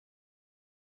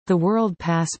The World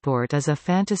Passport is a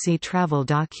fantasy travel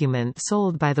document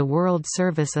sold by the World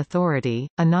Service Authority,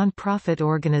 a non-profit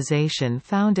organization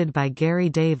founded by Gary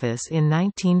Davis in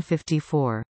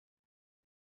 1954.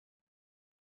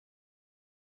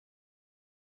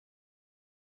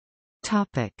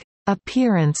 Topic: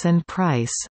 Appearance and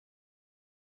price.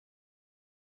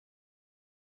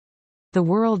 The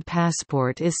World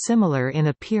Passport is similar in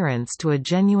appearance to a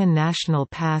genuine national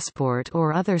passport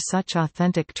or other such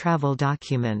authentic travel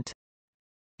document.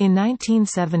 In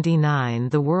 1979,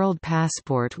 the World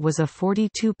Passport was a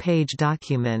 42-page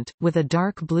document, with a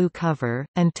dark blue cover,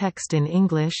 and text in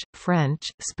English,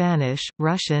 French, Spanish,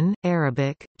 Russian,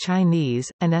 Arabic, Chinese,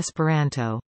 and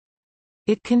Esperanto.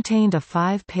 It contained a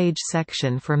 5-page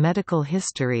section for medical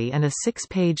history and a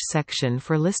 6-page section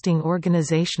for listing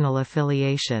organizational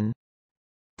affiliation.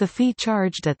 The fee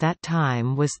charged at that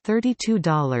time was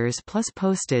 $32 plus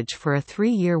postage for a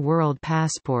 3-year World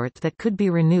Passport that could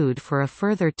be renewed for a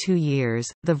further 2 years.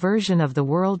 The version of the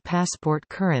World Passport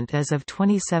current as of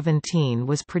 2017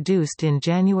 was produced in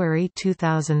January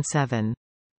 2007.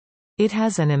 It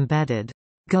has an embedded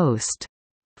ghost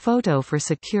photo for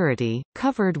security,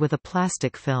 covered with a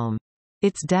plastic film.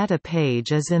 Its data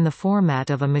page is in the format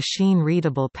of a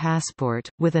machine-readable passport,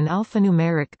 with an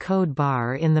alphanumeric code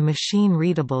bar in the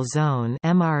machine-readable zone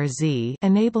 (MRZ),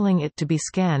 enabling it to be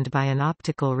scanned by an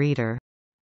optical reader.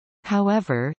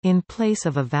 However, in place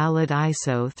of a valid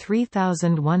ISO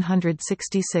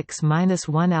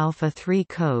 3166-1 Alpha 3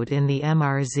 code in the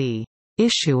MRZ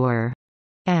issuer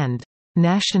and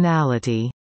nationality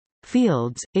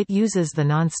fields, it uses the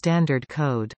non-standard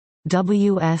code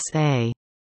WSA.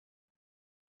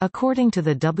 According to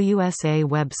the WSA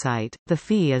website, the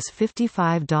fee is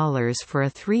 $55 for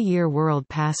a 3-year World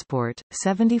Passport,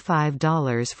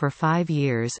 $75 for 5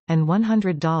 years, and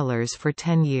 $100 for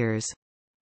 10 years.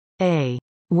 A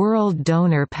World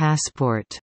Donor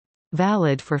Passport,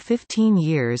 valid for 15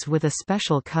 years with a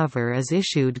special cover, is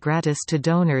issued gratis to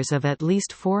donors of at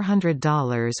least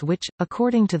 $400, which,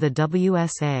 according to the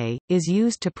WSA, is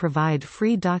used to provide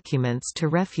free documents to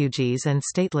refugees and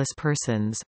stateless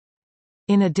persons.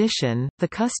 In addition, the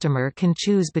customer can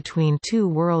choose between 2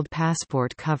 World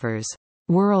Passport covers,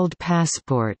 World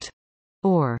Passport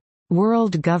or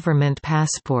World Government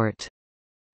Passport.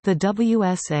 The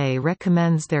WSA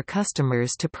recommends their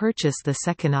customers to purchase the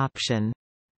second option.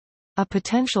 A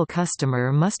potential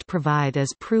customer must provide as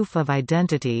proof of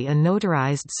identity a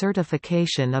notarized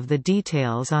certification of the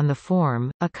details on the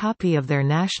form, a copy of their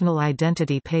national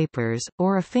identity papers,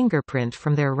 or a fingerprint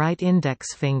from their right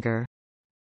index finger.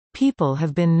 People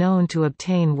have been known to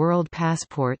obtain World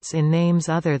Passports in names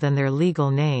other than their legal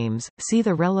names. See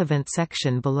the relevant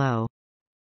section below.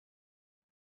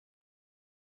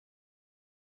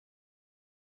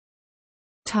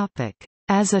 Topic: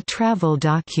 As a travel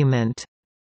document.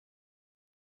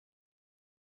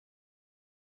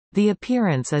 The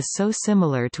appearance is so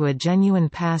similar to a genuine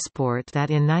passport that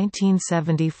in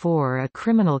 1974 a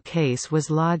criminal case was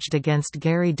lodged against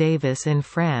Gary Davis in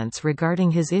France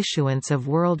regarding his issuance of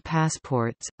World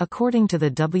Passports. According to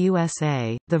the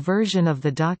WSA, the version of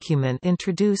the document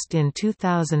introduced in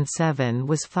 2007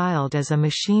 was filed as a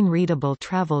machine-readable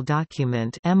travel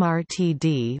document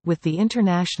 (MRTD) with the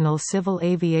International Civil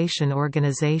Aviation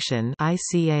Organization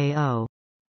 (ICAO).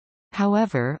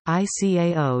 However,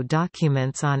 ICAO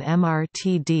documents on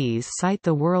MRTDs cite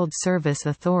the World Service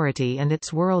Authority and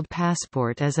its World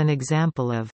Passport as an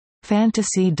example of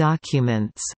fantasy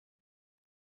documents.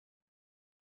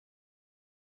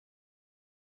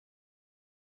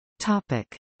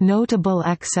 Topic: Notable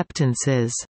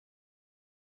acceptances.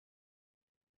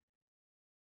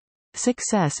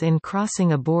 Success in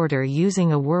crossing a border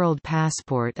using a World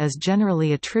Passport is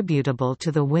generally attributable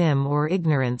to the whim or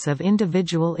ignorance of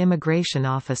individual immigration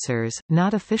officers,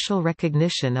 not official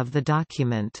recognition of the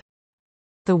document.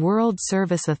 The World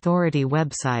Service Authority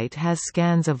website has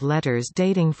scans of letters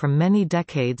dating from many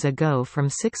decades ago from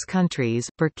 6 countries: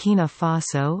 Burkina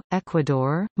Faso,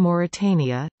 Ecuador,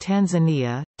 Mauritania,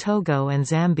 Tanzania, Togo and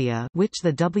Zambia, which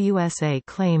the WSA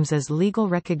claims as legal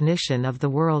recognition of the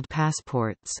World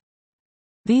Passports.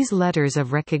 These letters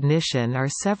of recognition are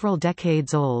several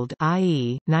decades old,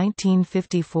 i.e.,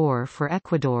 1954 for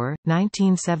Ecuador,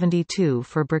 1972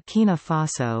 for Burkina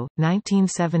Faso,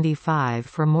 1975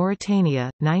 for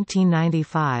Mauritania,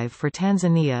 1995 for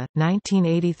Tanzania,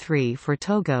 1983 for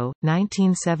Togo,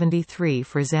 1973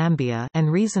 for Zambia,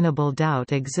 and reasonable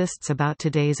doubt exists about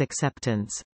today's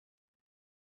acceptance.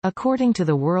 According to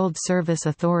the World Service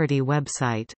Authority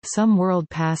website, some world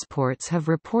passports have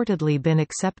reportedly been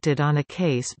accepted on a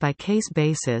case-by-case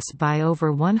basis by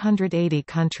over 180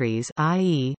 countries,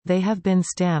 i.e., they have been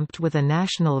stamped with a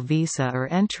national visa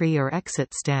or entry or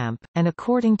exit stamp, and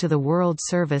according to the World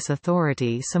Service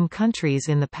Authority, some countries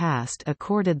in the past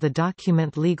accorded the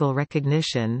document legal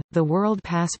recognition. The world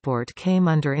passport came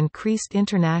under increased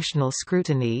international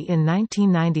scrutiny in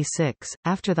 1996,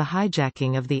 after the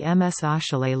hijacking of the MS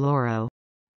Achille Lauro.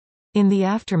 In the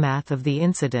aftermath of the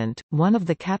incident, one of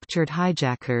the captured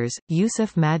hijackers,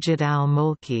 Yusuf Majid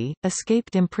al-Mulki,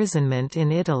 escaped imprisonment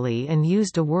in Italy and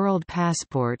used a world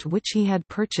passport which he had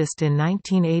purchased in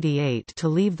 1988 to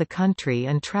leave the country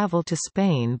and travel to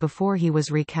Spain before he was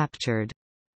recaptured.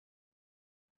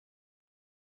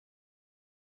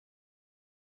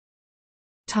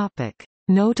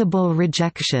 Notable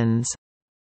rejections.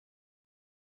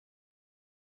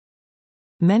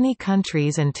 Many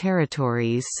countries and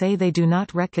territories say they do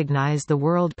not recognize the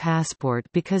world passport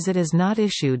because it is not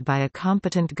issued by a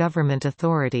competent government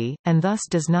authority, and thus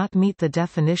does not meet the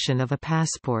definition of a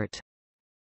passport.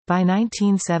 By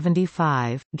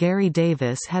 1975, Gary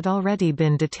Davis had already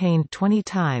been detained 20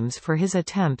 times for his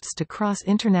attempts to cross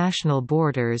international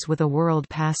borders with a world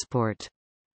passport.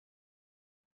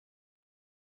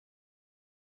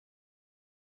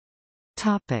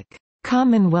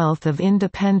 Commonwealth of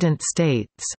Independent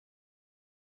States.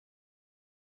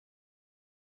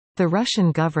 The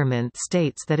Russian government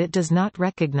states that it does not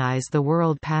recognize the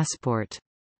world passport.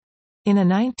 In a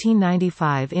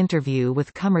 1995 interview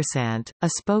with Kommersant, a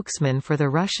spokesman for the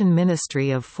Russian Ministry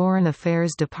of Foreign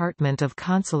Affairs Department of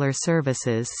Consular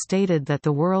Services stated that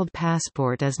the world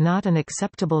passport is not an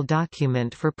acceptable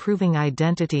document for proving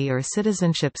identity or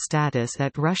citizenship status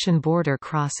at Russian border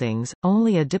crossings.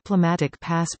 Only a diplomatic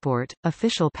passport,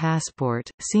 official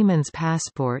passport, seaman's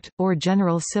passport, or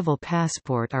general civil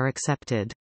passport are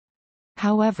accepted.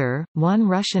 However, one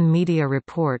Russian media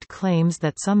report claims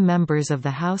that some members of the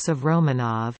House of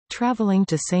Romanov, traveling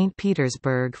to St.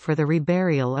 Petersburg for the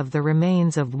reburial of the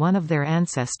remains of one of their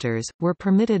ancestors, were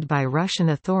permitted by Russian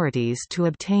authorities to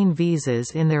obtain visas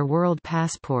in their world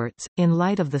passports. In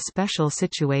light of the special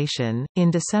situation, in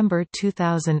December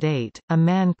 2008, a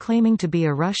man claiming to be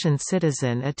a Russian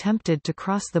citizen attempted to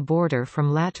cross the border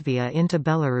from Latvia into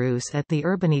Belarus at the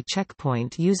Urbani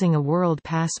checkpoint using a world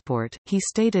passport. He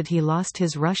stated he lost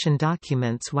his Russian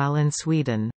documents while in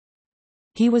Sweden.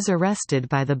 He was arrested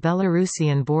by the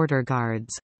Belarusian border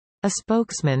guards. A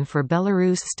spokesman for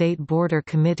Belarus State Border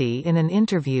Committee in an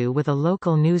interview with a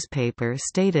local newspaper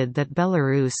stated that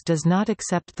Belarus does not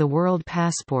accept the world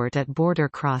passport at border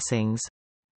crossings.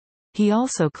 He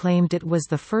also claimed it was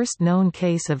the first known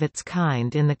case of its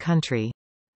kind in the country.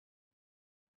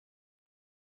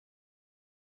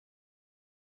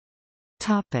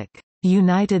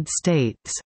 United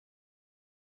States.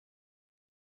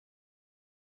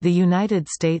 The United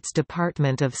States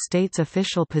Department of State's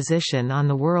official position on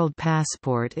the world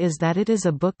passport is that it is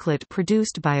a booklet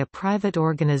produced by a private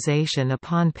organization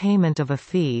upon payment of a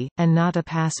fee, and not a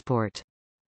passport.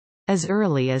 As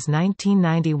early as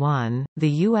 1991, the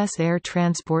U.S. Air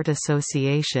Transport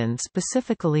Association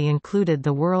specifically included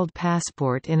the world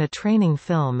passport in a training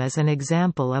film as an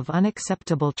example of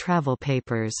unacceptable travel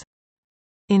papers.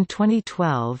 In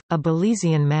 2012, a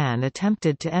Belizean man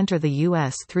attempted to enter the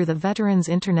U.S. through the Veterans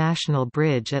International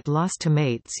Bridge at Los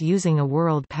Tomates using a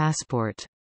world passport.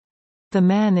 The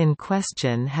man in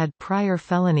question had prior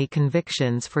felony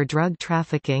convictions for drug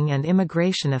trafficking and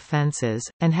immigration offenses,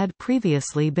 and had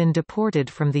previously been deported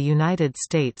from the United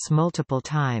States multiple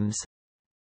times.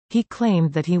 He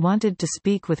claimed that he wanted to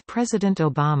speak with President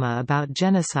Obama about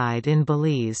genocide in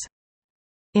Belize.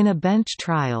 In a bench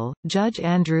trial, Judge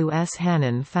Andrew S.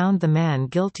 Hannon found the man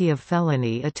guilty of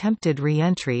felony attempted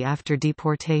re-entry after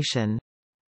deportation.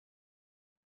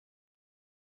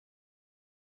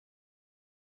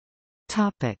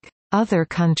 Other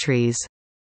countries.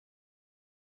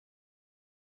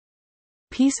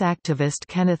 Peace activist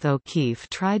Kenneth O'Keefe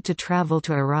tried to travel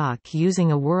to Iraq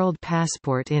using a world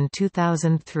passport in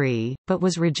 2003, but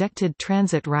was rejected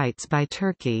transit rights by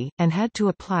Turkey, and had to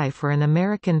apply for an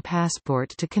American passport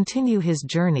to continue his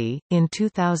journey. In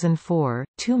 2004,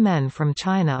 two men from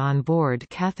China on board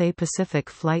Cathay Pacific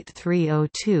Flight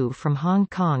 302 from Hong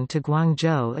Kong to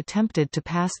Guangzhou attempted to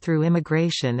pass through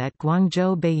immigration at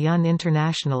Guangzhou Baiyun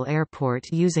International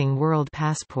Airport using world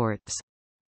passports.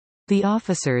 The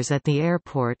officers at the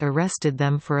airport arrested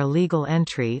them for illegal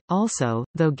entry. Also,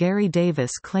 though Gary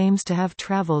Davis claims to have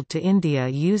traveled to India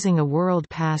using a world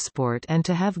passport and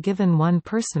to have given one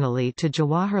personally to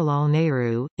Jawaharlal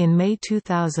Nehru, in May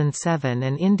 2007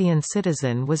 an Indian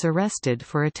citizen was arrested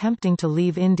for attempting to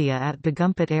leave India at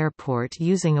Begumpet Airport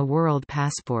using a world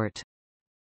passport.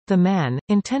 The man,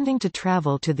 intending to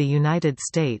travel to the United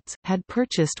States, had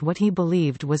purchased what he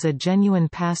believed was a genuine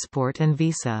passport and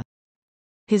visa.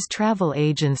 His travel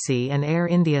agency and Air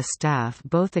India staff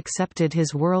both accepted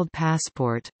his world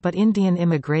passport, but Indian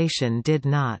immigration did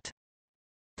not.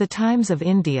 The Times of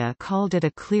India called it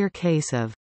a clear case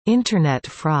of internet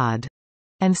fraud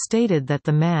and stated that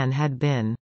the man had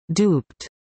been duped.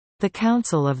 The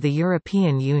Council of the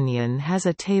European Union has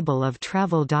a table of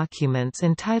travel documents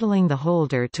entitling the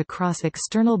holder to cross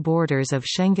external borders of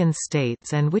Schengen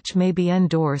states and which may be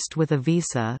endorsed with a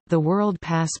visa. The World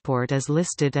Passport is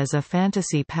listed as a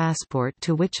fantasy passport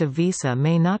to which a visa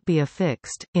may not be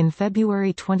affixed. In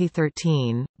February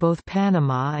 2013, both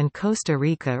Panama and Costa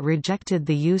Rica rejected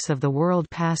the use of the World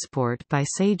Passport by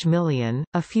Sage Million,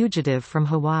 a fugitive from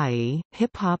Hawaii.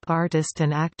 Hip-hop artist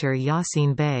and actor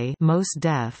Yasin Bey, Mos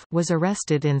Def, was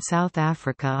arrested in South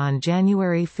Africa on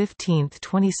January 15,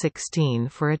 2016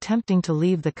 for attempting to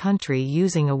leave the country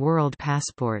using a world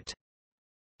passport.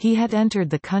 He had entered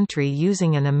the country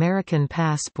using an American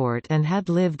passport and had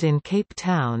lived in Cape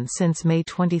Town since May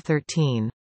 2013.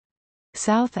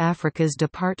 South Africa's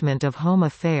Department of Home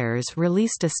Affairs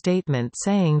released a statement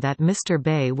saying that Mr.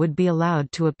 Bey would be allowed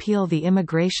to appeal the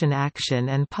immigration action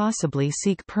and possibly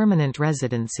seek permanent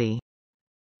residency.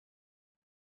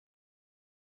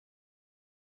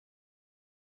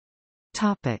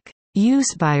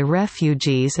 Use by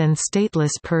refugees and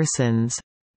stateless persons.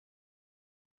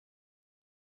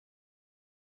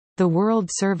 The World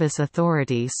Service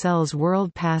Authority sells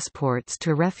world passports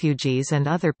to refugees and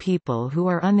other people who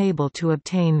are unable to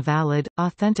obtain valid,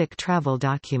 authentic travel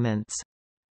documents.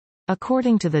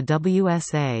 According to the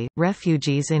WSA,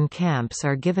 refugees in camps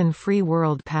are given free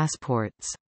world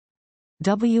passports.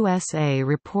 WSA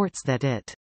reports that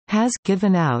it has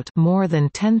given out more than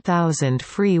 10,000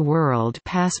 free world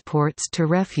passports to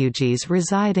refugees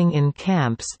residing in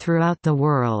camps throughout the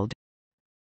world,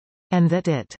 and that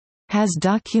it has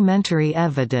documentary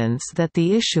evidence that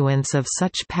the issuance of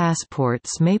such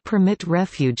passports may permit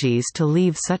refugees to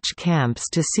leave such camps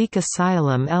to seek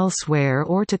asylum elsewhere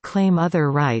or to claim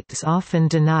other rights often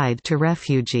denied to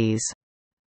refugees.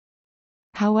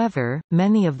 However,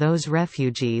 many of those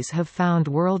refugees have found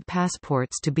world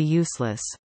passports to be useless.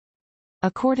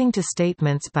 According to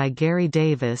statements by Gary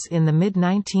Davis in the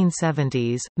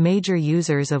mid-1970s, major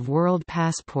users of world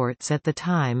passports at the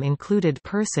time included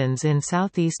persons in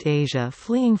Southeast Asia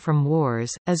fleeing from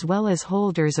wars, as well as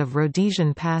holders of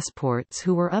Rhodesian passports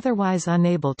who were otherwise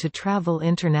unable to travel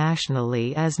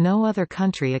internationally as no other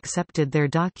country accepted their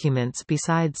documents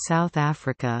besides South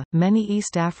Africa. Many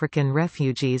East African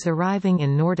refugees arriving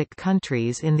in Nordic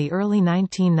countries in the early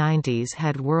 1990s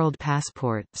had world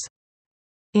passports.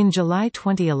 In July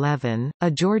 2011, a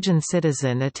Georgian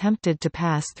citizen attempted to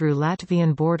pass through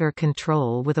Latvian border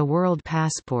control with a world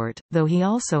passport, though he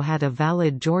also had a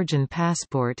valid Georgian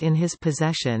passport in his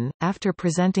possession. After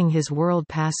presenting his world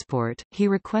passport, he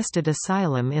requested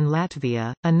asylum in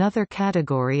Latvia. Another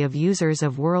category of users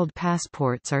of world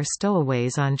passports are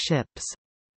stowaways on ships.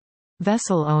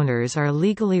 Vessel owners are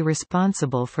legally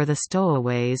responsible for the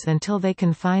stowaways until they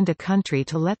can find a country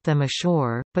to let them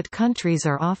ashore, but countries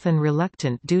are often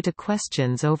reluctant due to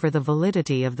questions over the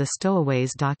validity of the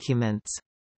stowaways' documents.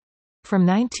 From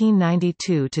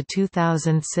 1992 to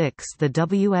 2006, the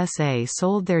WSA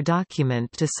sold their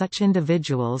document to such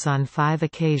individuals on 5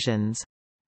 occasions.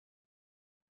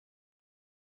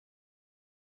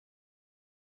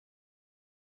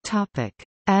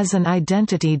 As an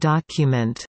identity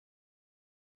document.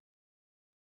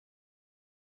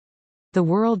 The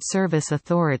World Service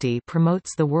Authority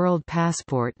promotes the World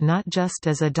Passport not just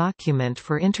as a document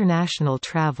for international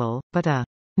travel, but a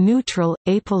neutral,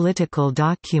 apolitical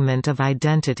document of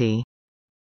identity.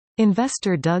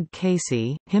 Investor Doug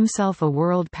Casey, himself a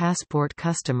World Passport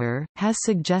customer, has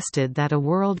suggested that a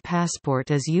World Passport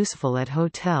is useful at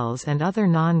hotels and other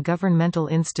non-governmental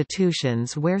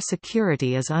institutions where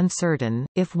security is uncertain.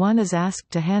 If one is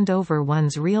asked to hand over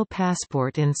one's real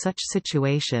passport in such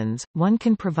situations, one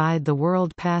can provide the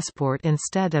World Passport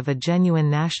instead of a genuine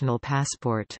national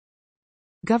passport.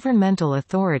 Governmental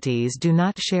authorities do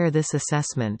not share this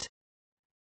assessment.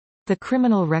 The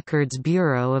Criminal Records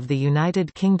Bureau of the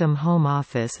United Kingdom Home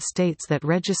Office states that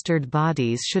registered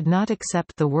bodies should not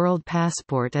accept the World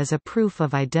Passport as a proof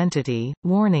of identity,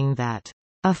 warning that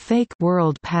A fake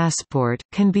world passport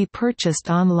can be purchased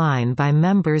online by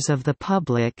members of the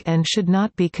public and should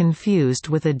not be confused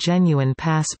with a genuine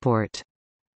passport.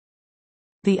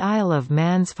 The Isle of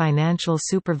Man's Financial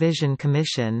Supervision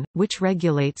Commission, which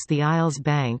regulates the Isle's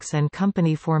banks and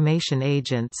company formation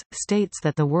agents, states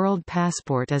that the world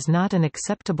passport is not an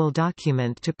acceptable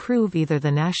document to prove either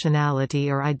the nationality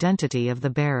or identity of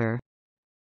the bearer.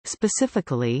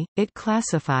 Specifically, it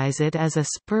classifies it as a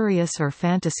spurious or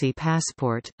fantasy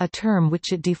passport, a term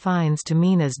which it defines to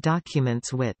mean as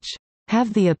documents which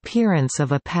have the appearance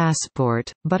of a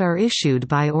passport, but are issued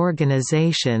by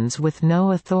organizations with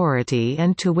no authority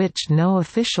and to which no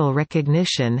official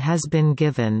recognition has been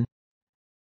given.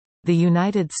 The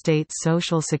United States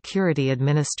Social Security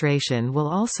Administration will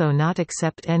also not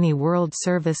accept any World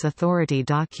Service Authority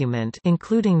document,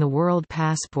 including the World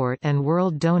Passport and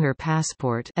World Donor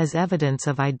Passport, as evidence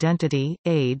of identity,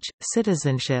 age,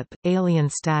 citizenship, alien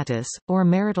status, or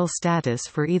marital status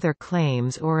for either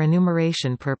claims or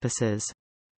enumeration purposes.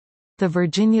 The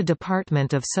Virginia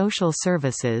Department of Social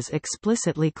Services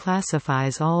explicitly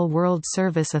classifies all World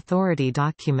Service Authority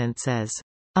documents as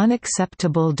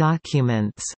unacceptable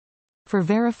documents for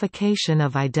verification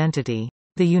of identity.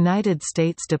 The United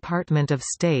States Department of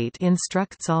State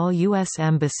instructs all U.S.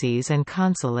 embassies and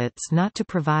consulates not to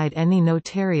provide any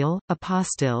notarial,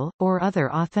 apostille, or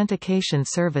other authentication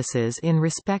services in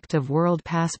respect of world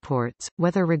passports,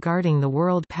 whether regarding the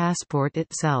world passport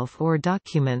itself or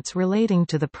documents relating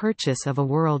to the purchase of a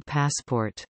world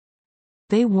passport.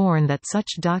 They warn that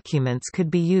such documents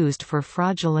could be used for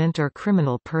fraudulent or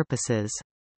criminal purposes.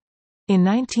 In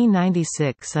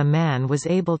 1996, a man was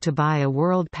able to buy a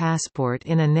world passport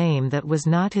in a name that was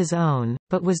not his own,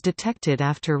 but was detected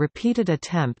after repeated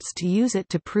attempts to use it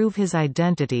to prove his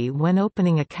identity when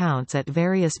opening accounts at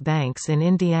various banks in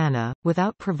Indiana,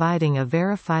 without providing a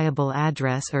verifiable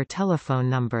address or telephone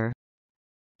number.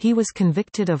 He was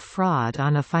convicted of fraud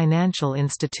on a financial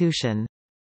institution.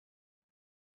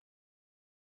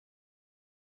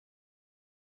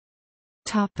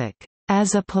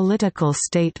 As a political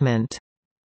statement.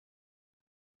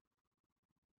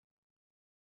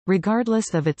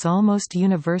 Regardless of its almost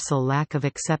universal lack of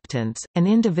acceptance, an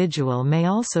individual may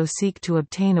also seek to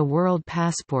obtain a world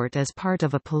passport as part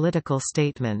of a political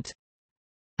statement.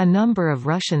 A number of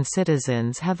Russian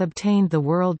citizens have obtained the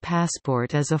world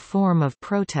passport as a form of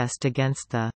protest against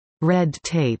the red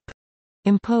tape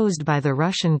imposed by the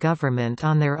Russian government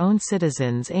on their own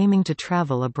citizens aiming to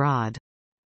travel abroad.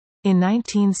 In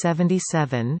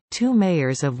 1977, 2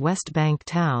 mayors of West Bank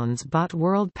towns bought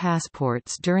world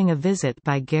passports during a visit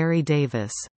by Gary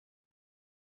Davis.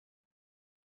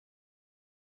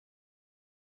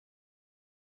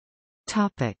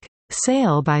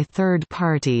 Sale by third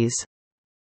parties.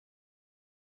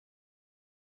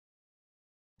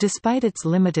 Despite its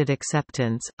limited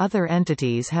acceptance, other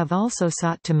entities have also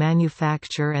sought to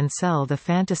manufacture and sell the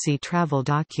fantasy travel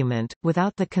document,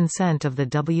 without the consent of the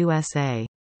WSA.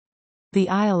 The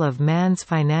Isle of Man's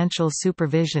Financial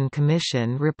Supervision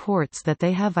Commission reports that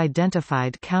they have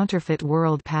identified counterfeit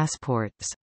world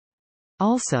passports.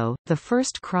 Also, the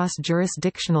first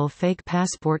cross-jurisdictional fake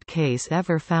passport case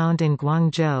ever found in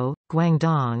Guangzhou,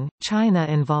 Guangdong, China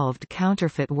involved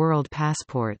counterfeit world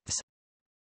passports.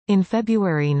 In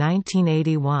February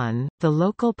 1981, the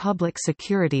local Public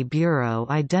Security Bureau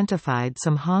identified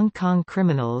some Hong Kong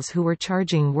criminals who were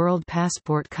charging world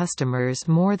passport customers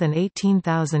more than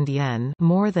 18,000 yen,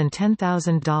 more than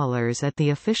 $10,000 at the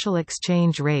official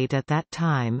exchange rate at that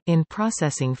time, in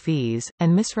processing fees,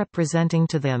 and misrepresenting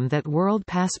to them that world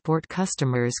passport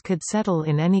customers could settle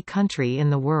in any country in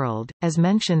the world. As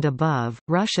mentioned above,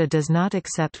 Russia does not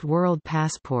accept world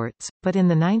passports, but in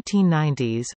the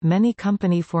 1990s, many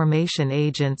company formation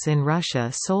agents in Russia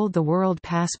sold the world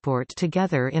passport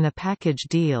together in a package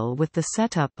deal with the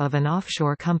setup of an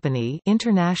offshore company,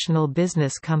 international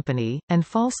business company, and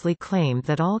falsely claimed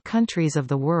that all countries of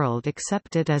the world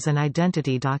accept it as an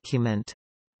identity document.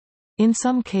 In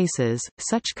some cases,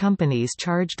 such companies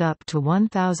charged up to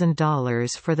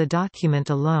 $1,000 for the document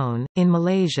alone. In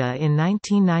Malaysia in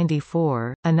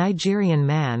 1994, a Nigerian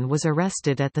man was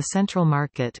arrested at the Central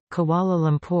Market, Kuala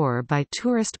Lumpur by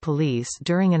tourist police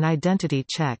during an identity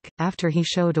check, after he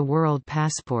showed a world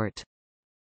passport.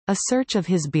 A search of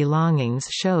his belongings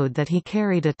showed that he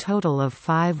carried a total of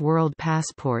 5 world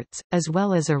passports, as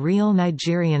well as a real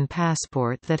Nigerian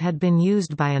passport that had been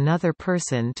used by another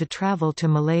person to travel to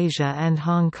Malaysia and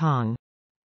Hong Kong.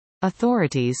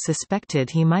 Authorities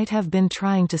suspected he might have been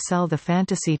trying to sell the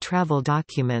fantasy travel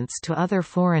documents to other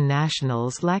foreign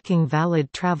nationals lacking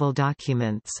valid travel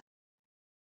documents.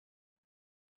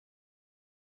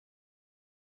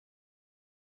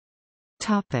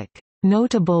 Topic: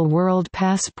 Notable world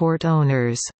passport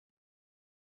owners.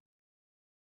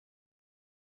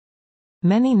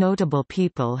 Many notable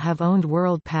people have owned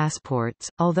world passports,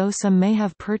 although some may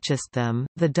have purchased them.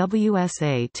 The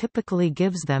WSA typically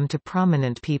gives them to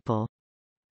prominent people.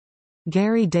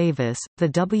 Gary Davis, the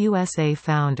WSA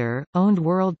founder, owned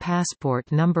World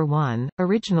Passport No. 1,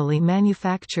 originally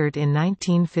manufactured in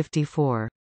 1954.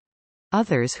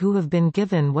 Others who have been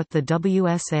given what the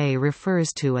WSA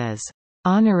refers to as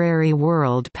honorary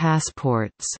world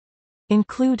passports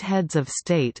include heads of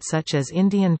state such as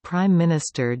Indian Prime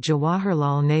Minister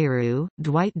Jawaharlal Nehru,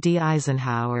 Dwight D.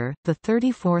 Eisenhower, the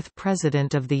 34th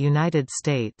President of the United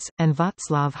States, and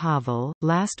Václav Havel,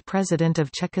 last President of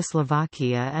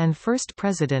Czechoslovakia and first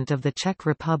President of the Czech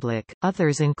Republic.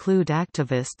 Others include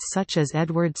activists such as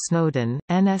Edward Snowden,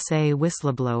 NSA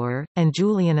whistleblower, and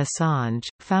Julian Assange,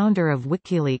 founder of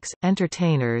WikiLeaks.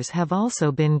 Entertainers have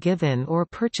also been given or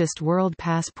purchased world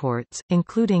passports,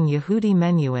 including Yehudi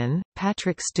Menuhin,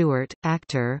 Patrick Stewart,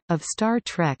 actor, of Star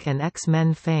Trek and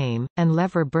X-Men fame, and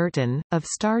LeVar Burton, of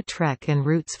Star Trek and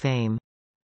Roots fame.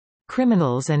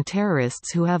 Criminals and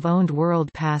terrorists who have owned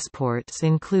world passports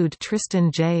include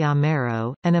Tristan J.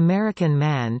 Amaro, an American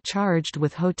man charged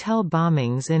with hotel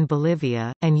bombings in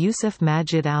Bolivia, and Yusuf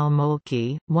Majid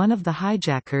al-Molki, one of the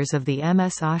hijackers of the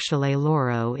MS Achille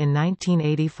Lauro in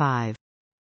 1985.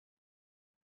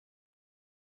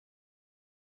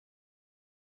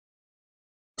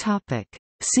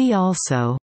 See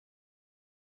also: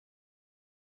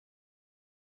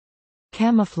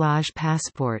 Camouflage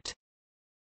passport.